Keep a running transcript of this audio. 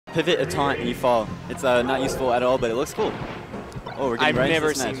pivot a taunt and you fall. It's not useful at all, but it looks cool. Oh, we're getting I've right never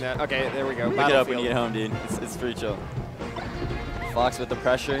into this seen match. that. Okay, there we go. Pick it up when you get home, dude. It's pretty chill. Fox with the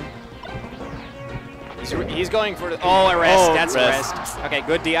pressure. He's going for the... Oh, a rest. Oh, That's rest. a rest. Okay,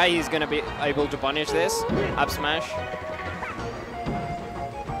 good DI. He's going to be able to punish this. Up smash.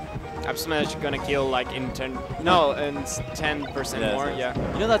 Up smash going to kill like in 10... No, in 10% more, yeah.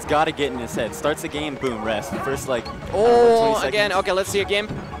 You know that's got to get in his head. Starts the game, boom, rest. First, like, oh, 20 again. seconds. Okay, let's see again.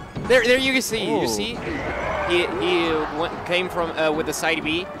 There you see. Oh. You see? Came from with the side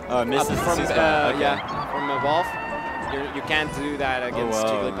B. Misses from okay. yeah, from above. You can't do that against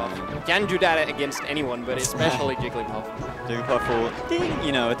Jigglypuff. Man. You can't do that against anyone, but especially Jigglypuff. Jigglypuff will ding,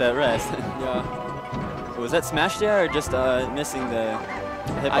 you know, with that rest. Yeah. Was that smash DI or just missing the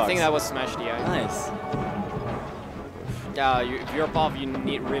hitbox? I think that was smash DI. Nice. Yeah, if you're Puff, you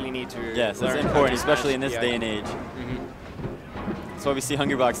really need to. Yes, that's learn important, how to especially in smash this DI. day and age. That's why we see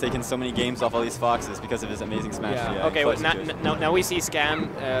Hungrybox taking so many games off all these Foxes because of his amazing smash DI. Yeah. Okay, well, now we see Skam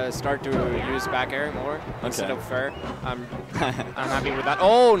start to use back air more instead of fair. I'm happy with that.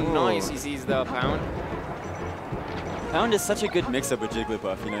 Oh, nice! He sees the pound. Pound is such a good mix-up with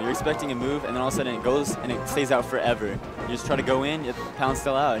Jigglypuff. You know, you're expecting a move, and then all of a sudden it goes and it stays out forever. You just try to go in, Pound's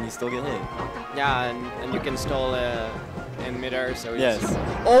still out, and you still get hit. Yeah, and you can stall in midair. So yes.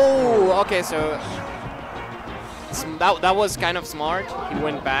 Oh, okay. So that was kind of smart. He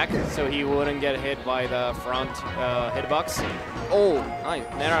went back so he wouldn't get hit by the front hitbox. Oh, nice.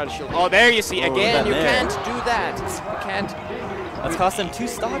 Marah shield. Oh, there you see. Again, you can't do that. You can't. That's cost him 2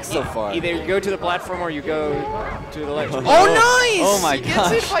 stocks so far. Either you go to the platform or you go to the ledge. Oh, nice! Oh my gosh.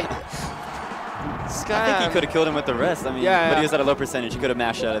 Gets hit by Skam. I think he could have killed him with the rest. I mean, but he was at a low percentage. He could have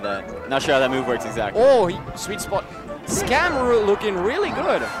mashed out of that. Not sure how that move works exactly. Oh, sweet spot. Skam looking really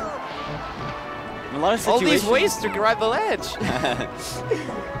good. In a lot of All situations. these ways to grab the ledge.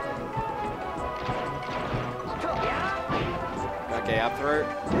 Okay, up throw.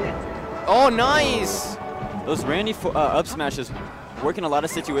 Oh, nice! Those Randy up smashes work in a lot of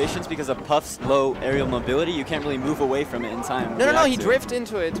situations because of Puff's low aerial mobility. You can't really move away from it in time. No, he drifted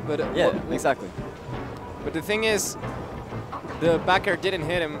into it, but yeah, exactly. But the thing is, the back air didn't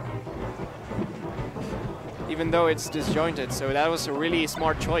hit him, even though it's disjointed. So that was a really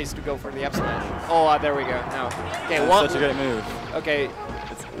smart choice to go for the up smash. Oh, there we go. Now, okay, such a great move. Okay,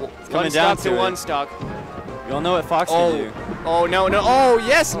 it's one coming down stock to one stock. You all know what Fox can do. Oh no! Oh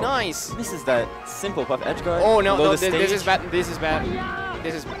yes, nice. This is that simple Puff edge guard. Oh no! This is bad. This is bad.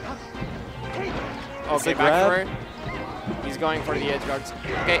 This is. Okay, back for it. He's going for the edge guards.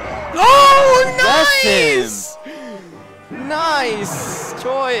 Okay. Oh, nice! Nice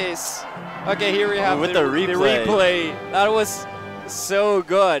choice. Okay, here we have with the replay. That was so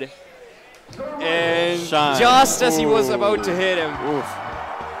good. And just as he was about to hit him. Oof.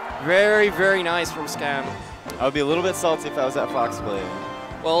 Very, very nice from Skam. I would be a little bit salty if I was that Fox player.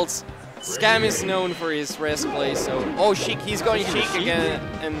 Well, Skam is known for his rest play, so... Oh, Sheik, he's going Sheik again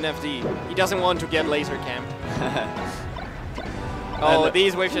in FD. He doesn't want to get laser camped. Oh,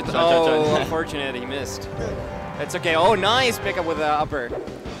 these wave shots. Oh, unfortunate, he missed. It's okay. Oh, nice pickup with the upper.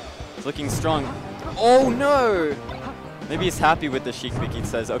 He's looking strong. Oh, no! Maybe he's happy with the Sheik pick. He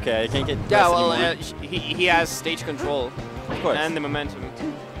says, okay, I can't get yeah, well, he has stage control. Of course. And the momentum.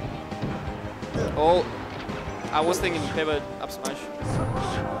 Oh, I was thinking pivot up smash.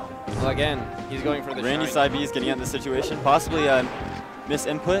 Well, again, he's going for the Randy shine. side B is getting out of the situation. Possibly miss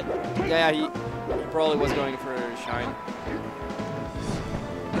input. Yeah, he probably was going for shine.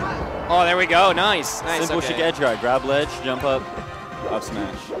 Oh, there we go. Nice. Nice. Simple Sheik edge guard. Grab ledge, jump up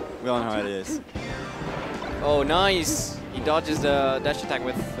smash. We all know how it is. Oh, nice. He dodges the dash attack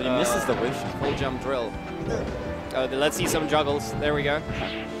with but he misses the wave shot. Full jump drill. Let's see some juggles. There we go.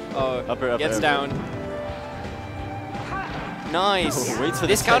 Oh, upper, gets down. Nice. Oh, waits for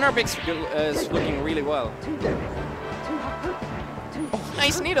this counter pick is looking really well. Oh,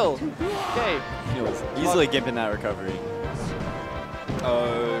 nice needle. Okay. He was easily gimping that recovery.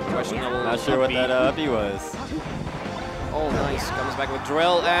 Questionable. Not sure what that uppy was. Oh, nice. Comes back with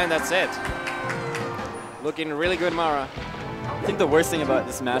drill, and that's it. Looking really good, Marah. I think the worst thing about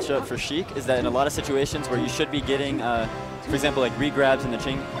this matchup for Sheik is that in a lot of situations where you should be getting, for example, like re-grabs in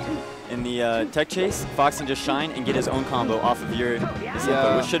the tech chase, Fox can just shine and get his own combo off of your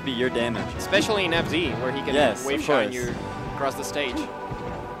input, which should be your damage. Especially in FD, where he can wave shine you across the stage.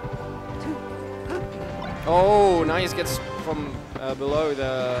 Oh, nice. Gets from below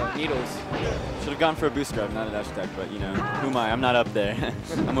the needles. Should have gone for a boost grab, not a dash attack, but you know, who am I? I'm not up there.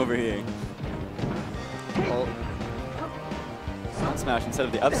 I'm over here. Oh. Down smash instead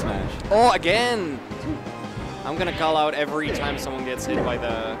of the up smash. Oh, again! I'm gonna call out every time someone gets hit by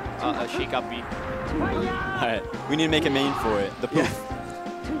the Sheik up B. Alright, we need to make a main for it. The poof.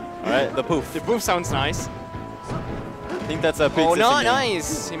 Alright, the poof. The poof sounds nice. I think that's a Oh, no,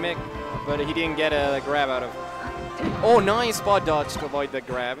 nice! But he didn't get a grab out of. Oh, nice spot dodge to avoid the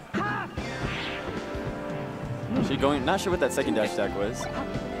grab. She going, not sure what that second dash attack was.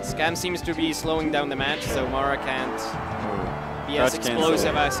 Skam seems to be slowing down the match, so Marah can't be as Crouch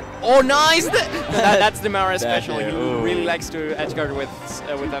explosive cancel. as. Oh, nice! That's the Marah special. He Ooh. really likes to edgeguard with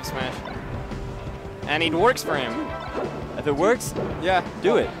F smash, and it works for him. If it works, Yeah,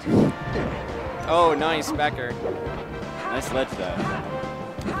 do it. Oh, nice backer. Nice ledge dash.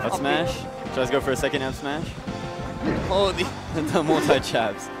 Up smash. Tries to go for a second F smash. Oh, The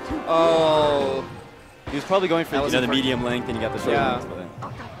multi-chaps. oh. He was probably going for That was the a medium length and he got the short Yeah. length. But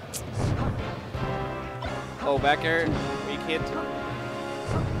Oh, backer. Weak hit.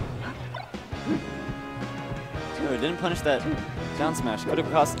 no, he didn't punish that down smash. Could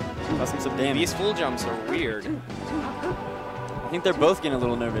have cost him some damage. These full jumps are weird. I think they're both getting a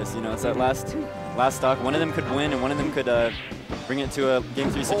little nervous. You know, it's that last stock. One of them could win and one of them could bring it to a game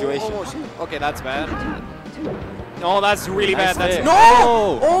 3 situation. Oh, okay, that's bad. No, that's really Nice bad. That's there. no,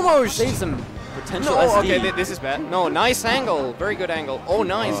 Oh! almost. Save some potential No, SD. okay, this is bad. No, nice angle, very good angle. Oh,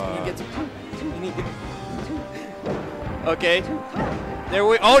 nice. He gets. Okay. There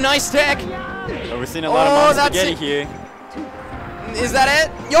we. Oh, nice tech. Oh, we're seeing a lot of Mom Spaghetti here. Is that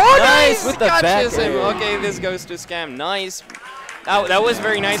it? Oh, nice. with the Catches back him. air. Okay, this goes to Skam. Nice. That was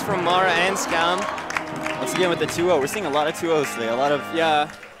very nice from Marah and Skam. Once again with the 2-0, we're seeing a lot of 2-0s today. A lot of Yeah.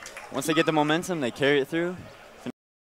 once they get the momentum, they carry it through.